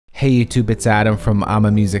Hey YouTube, it's Adam from I'm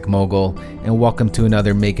a Music Mogul, and welcome to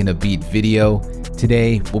another Making a Beat video.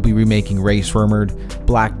 Today, we'll be remaking Rae Sremmurd,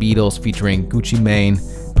 Black Beatles featuring Gucci Mane,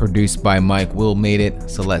 produced by Mike Will Made It,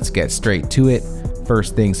 so let's get straight to it.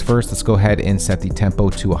 First things first, let's go ahead and set the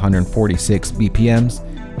tempo to 146 BPMs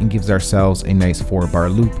and gives ourselves a nice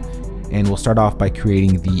 4-bar loop. And we'll start off by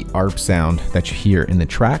creating the ARP sound that you hear in the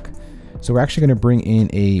track. So we're actually going to bring in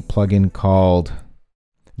a plugin called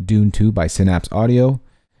Dune 2 by Synapse Audio.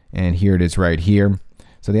 And here it is right here.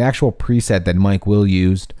 So the actual preset that Mike Will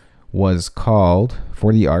used was called,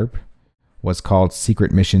 for the ARP, was called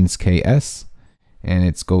Secret Missions KS. And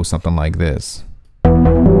it goes something like this. And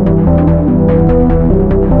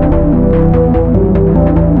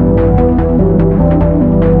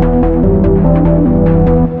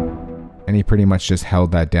he pretty much just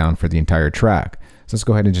held that down for the entire track. So let's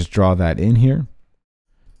go ahead and just draw that in here.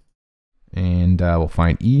 And we'll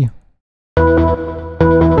find E.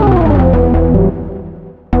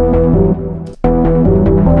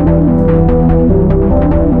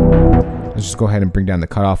 Let's just go ahead and bring down the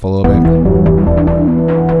cutoff a little bit.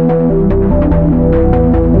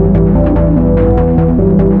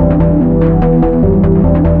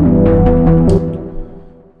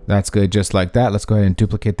 That's good, just like that. Let's go ahead and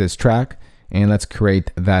duplicate this track and let's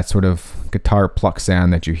create that sort of guitar pluck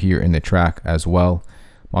sound that you hear in the track as well.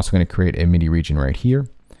 I'm also going to create a MIDI region right here.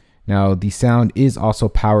 Now the sound is also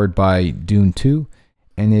powered by Dune 2,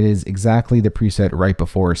 and it is exactly the preset right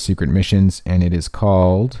before Secret Missions, and it is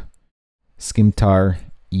called Skimtar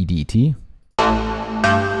EDT.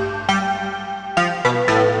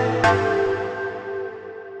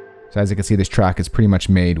 So as you can see, this track is pretty much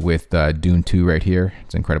made with Dune 2 right here.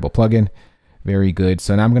 It's an incredible plugin. Very good.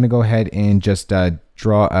 So now I'm going to go ahead and just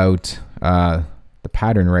draw out the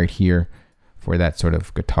pattern right here for that sort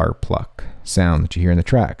of guitar pluck sound that you hear in the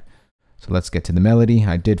track. So let's get to the melody.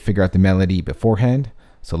 I did figure out the melody beforehand,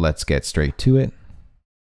 so let's get straight to it.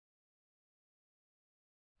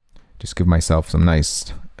 Just give myself some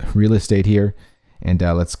nice real estate here, and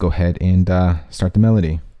let's go ahead and start the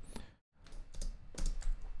melody.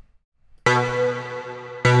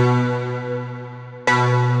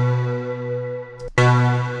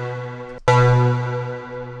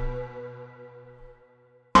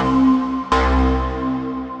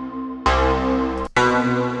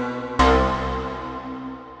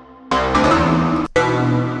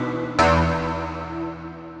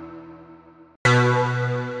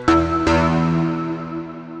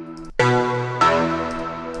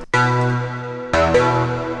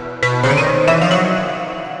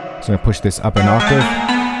 So I'm going to push this up an octave.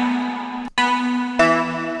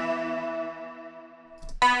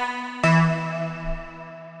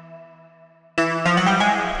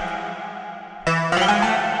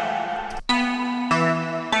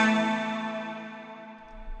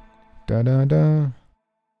 Da da da.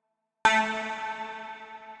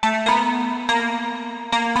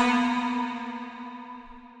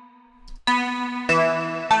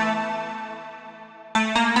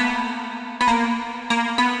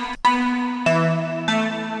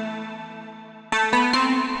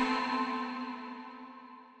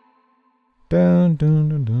 Dun, dun,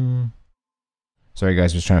 dun, dun. Sorry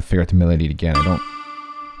guys, just trying to figure out the melody again. I don't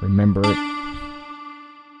remember it.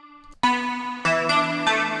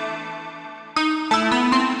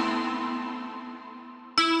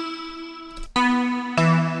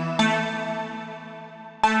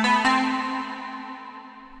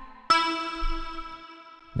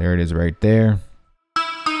 There it is right there.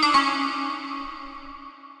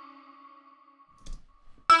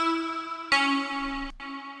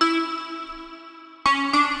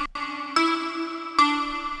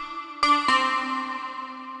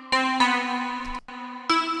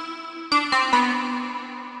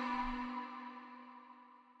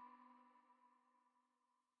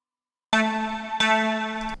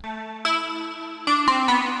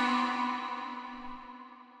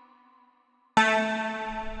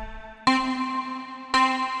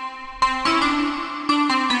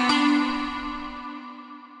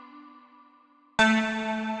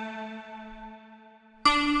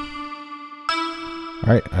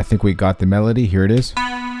 All right, I think we got the melody. Here it is.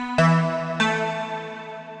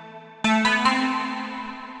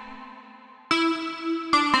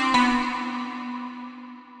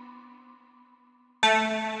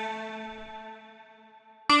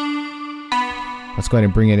 Let's go ahead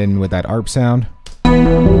and bring it in with that ARP sound.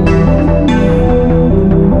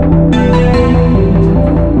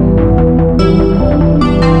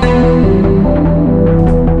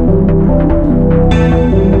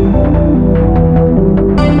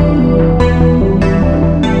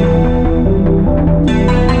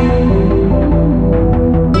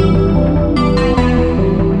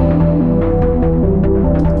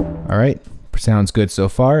 sounds good so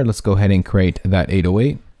far. Let's go ahead and create that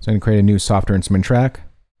 808. So I'm going to create a new software instrument track.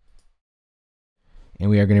 And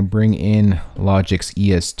we are going to bring in Logic's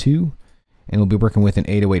ES2. And we'll be working with an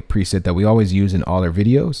 808 preset that we always use in all our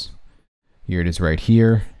videos. Here it is right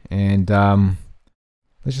here. And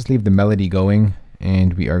let's just leave the melody going.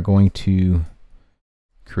 And we are going to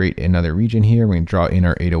create another region here. We're going to draw in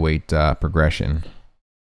our 808 progression.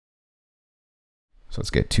 So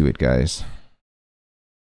let's get to it, guys.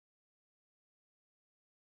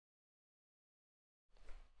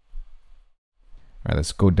 All right,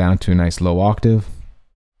 let's go down to a nice low octave.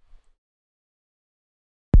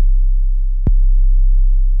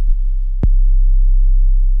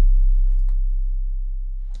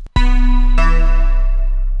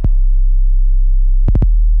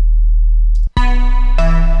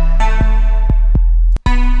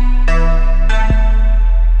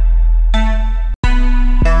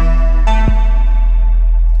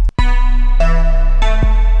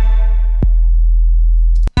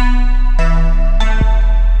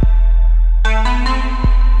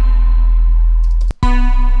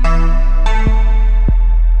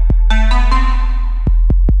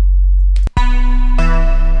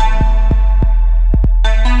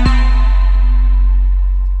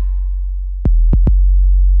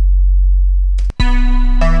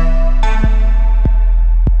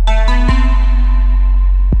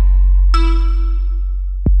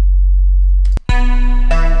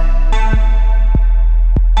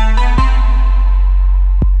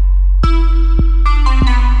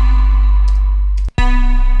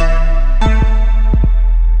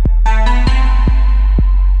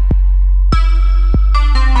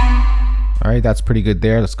 All right, that's pretty good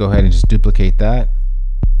there. Let's go ahead and just duplicate that.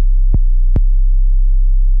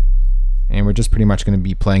 And we're just pretty much going to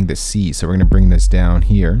be playing the C. So we're going to bring this down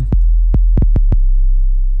here.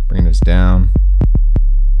 Bring this down.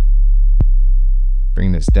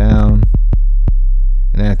 Bring this down.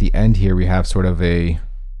 And then at the end here, we have sort of a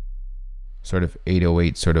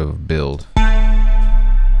 808 sort of build.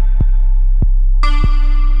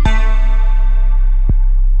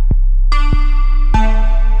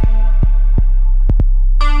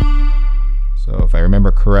 So if I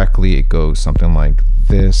remember correctly, it goes something like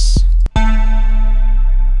this.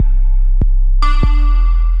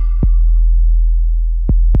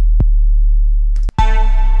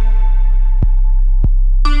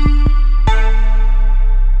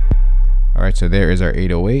 All right, so there is our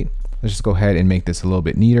 808. Let's just go ahead and make this a little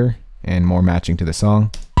bit neater and more matching to the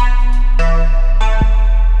song.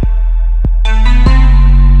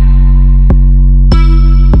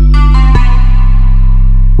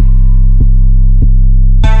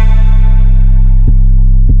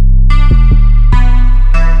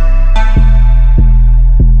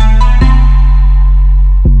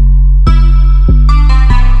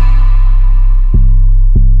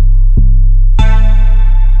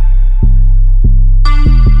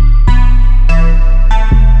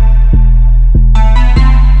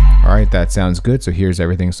 That sounds good. So here's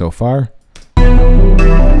everything so far. All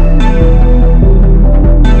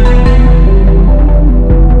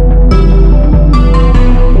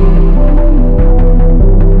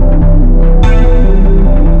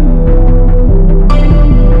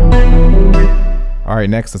right,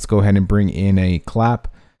 next let's go ahead and bring in a clap.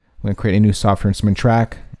 I'm going to create a new software instrument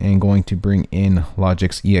track and going to bring in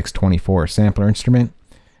Logic's EX24 sampler instrument.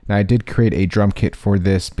 Now I did create a drum kit for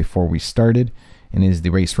this before we started, and is the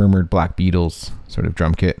Rae Sremmurd Black Beatles sort of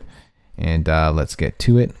drum kit. And let's get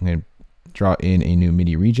to it. I'm going to draw in a new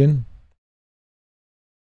MIDI region.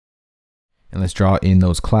 And let's draw in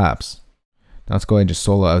those claps. Now let's go ahead and just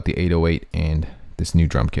solo out the 808 and this new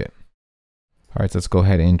drum kit. All right, so let's go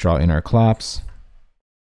ahead and draw in our claps.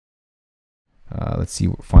 Let's see,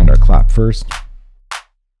 find our clap first.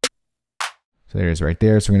 So there it is right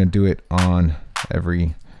there. So we're going to do it on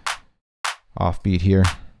every offbeat here.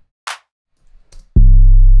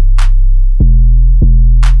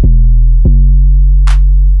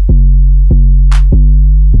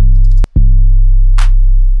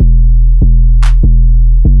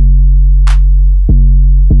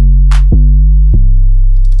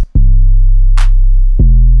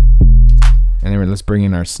 And then let's bring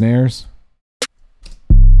in our snares.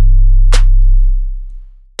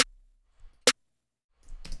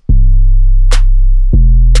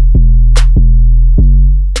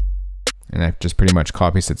 And that just pretty much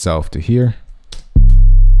copies itself to here.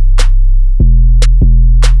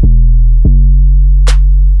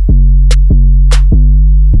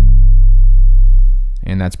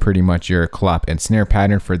 And that's pretty much your clap and snare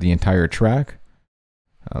pattern for the entire track.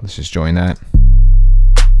 Let's just join that.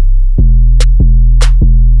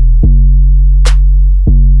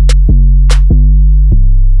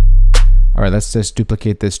 right, let's just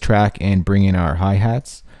duplicate this track and bring in our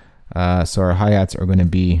hi-hats. So our hi-hats are going to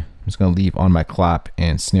be, I'm just going to leave on my clap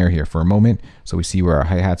and snare here for a moment so we see where our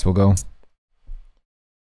hi-hats will go.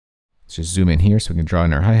 Let's just zoom in here so we can draw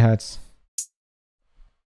in our hi-hats.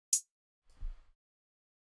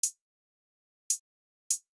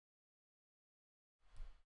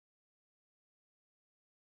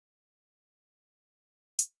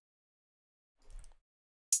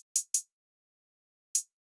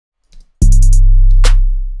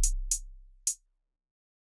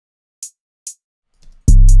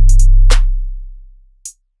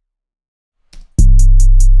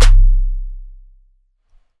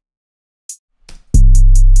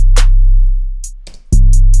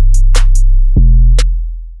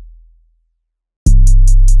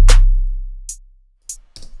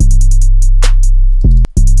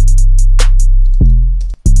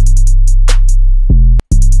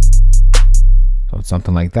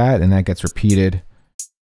 Something like that, and that gets repeated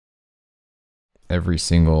every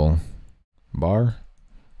single bar.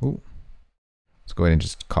 Ooh. Let's go ahead and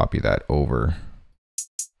just copy that over.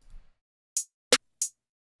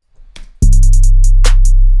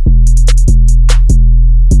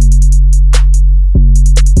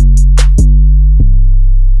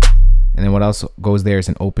 And then what else goes there is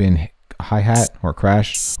an open hi-hat or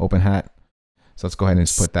crash, open hat. So let's go ahead and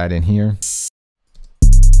just put that in here.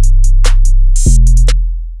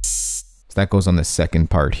 So that goes on the second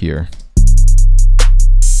part here.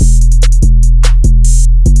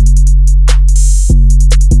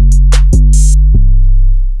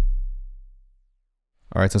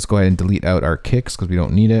 All right, so let's go ahead and delete out our kicks because we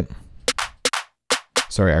don't need it.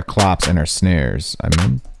 Sorry, our claps and our snares, I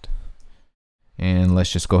meant. And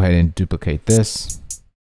let's just go ahead and duplicate this.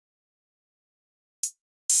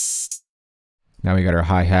 Now we got our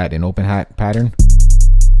hi-hat and open hat pattern.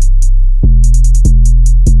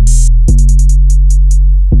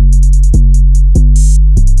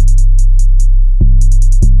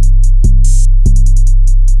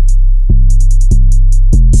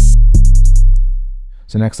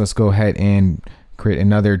 So next, let's go ahead and create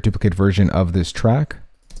another duplicate version of this track.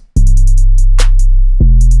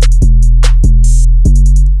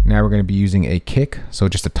 Now we're going to be using a kick, so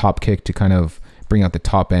just a top kick to kind of bring out the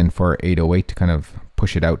top end for our 808 to kind of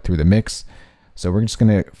push it out through the mix. So we're just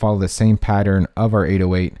going to follow the same pattern of our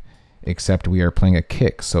 808, except we are playing a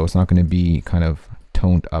kick, so it's not going to be kind of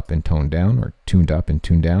toned up and toned down, or tuned up and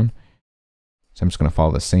tuned down. So I'm just going to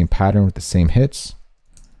follow the same pattern with the same hits.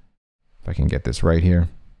 If I can get this right here.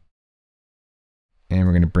 And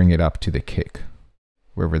we're going to bring it up to the kick,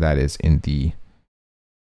 wherever that is in the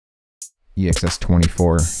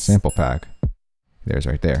EXS24 sample pack. There's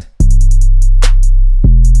right there.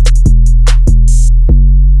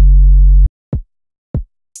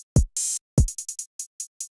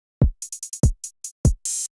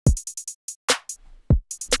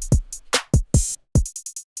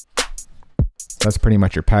 That's pretty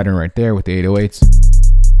much your pattern right there with the 808s.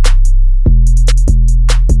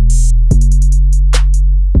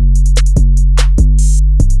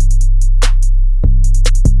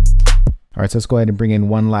 All right, so let's go ahead and bring in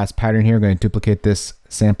one last pattern here. I'm going to duplicate this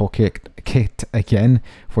sample kit again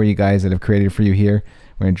for you guys that have created for you here.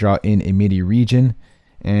 We're going to draw in a MIDI region,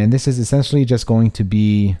 and this is essentially just going to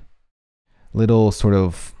be little sort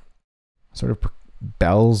of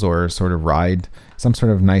bells or sort of ride, some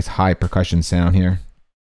sort of nice high percussion sound here.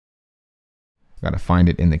 Got to find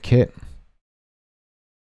it in the kit.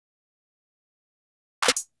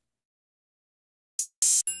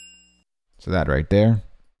 So that right there.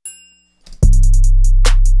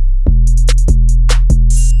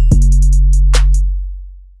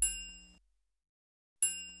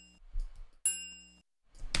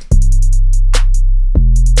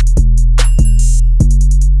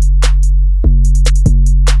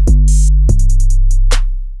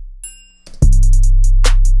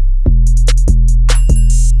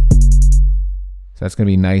 So that's going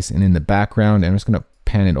to be nice and in the background. And I'm just going to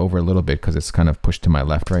pan it over a little bit because it's kind of pushed to my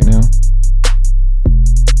left right now.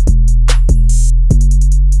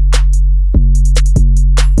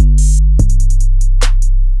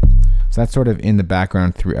 So that's sort of in the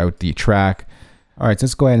background throughout the track. All right, so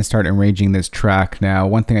let's go ahead and start arranging this track. Now,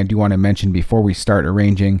 one thing I do want to mention before we start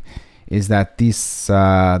arranging is that this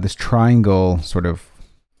triangle sort of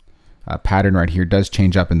pattern right here does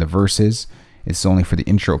change up in the verses. It's only for the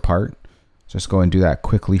intro part. Just go and do that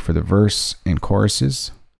quickly for the verse and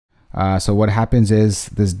choruses. So what happens is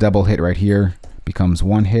this double hit right here becomes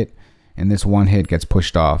one hit, and this one hit gets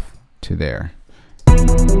pushed off to there.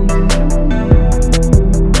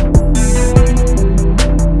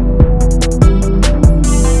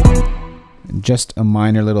 just a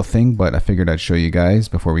minor little thing, but I figured I'd show you guys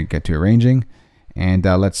before we get to arranging. And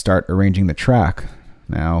let's start arranging the track.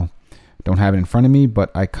 Now, don't have it in front of me,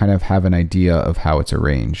 but I kind of have an idea of how it's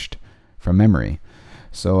arranged from memory.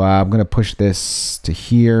 So I'm going to push this to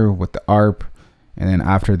here with the ARP, and then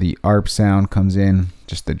after the ARP sound comes in,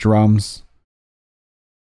 just the drums,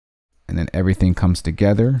 and then everything comes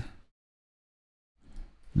together.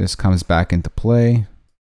 This comes back into play,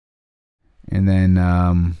 and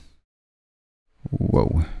then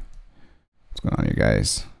whoa, what's going on here,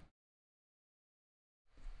 guys?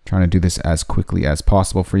 Trying to do this as quickly as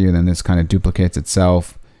possible for you. Then this kind of duplicates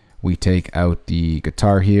itself. We take out the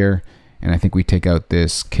guitar here, and I think we take out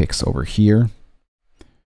this kicks over here,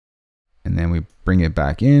 and then we bring it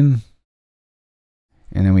back in,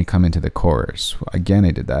 and then we come into the chorus. Again,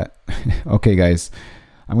 I did that. Okay, guys,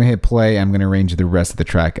 I'm gonna hit play. I'm gonna arrange the rest of the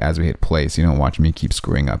track as we hit play, so you don't watch me keep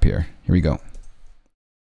screwing up here. Here we go.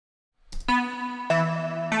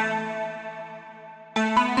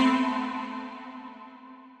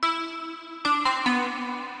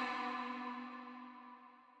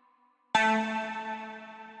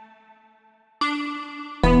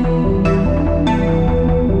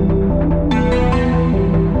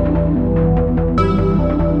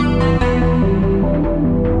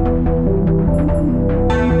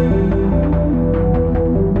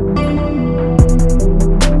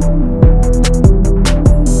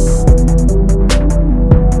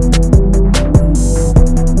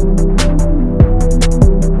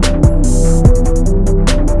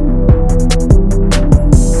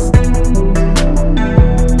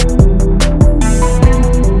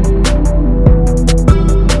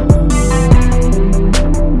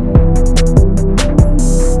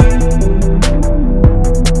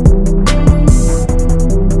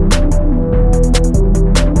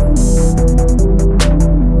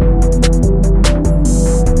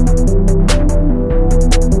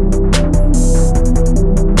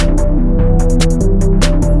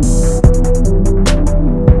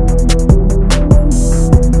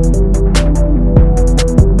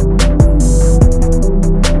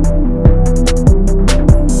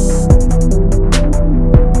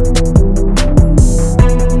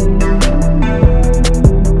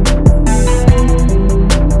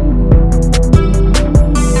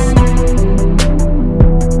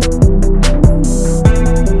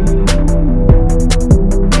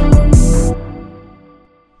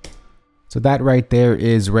 So that right there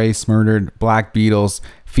is Rae Sremmurd, Black Beatles,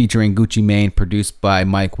 featuring Gucci Mane, produced by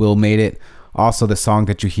Mike Will Made It. Also the song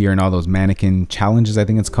that you hear in all those mannequin challenges, I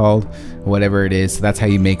think it's called, whatever it is. So that's how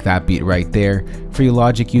you make that beat right there. For you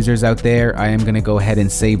Logic users out there, I am going to go ahead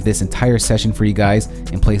and save this entire session for you guys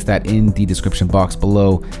and place that in the description box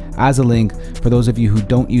below as a link. For those of you who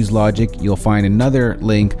don't use Logic, you'll find another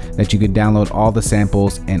link that you could download all the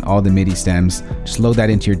samples and all the MIDI stems. Just load that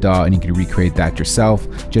into your DAW and you can recreate that yourself.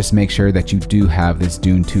 Just make sure that you do have this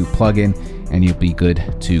Dune 2 plugin and you'll be good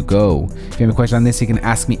to go. If you have a question on this, you can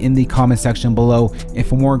ask me in the comment section below. And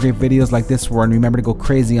for more great videos like this one, remember to go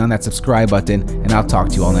crazy on that subscribe button, and I'll talk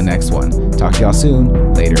to you all in the next one. Talk to y'all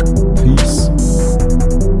soon. Later. Peace.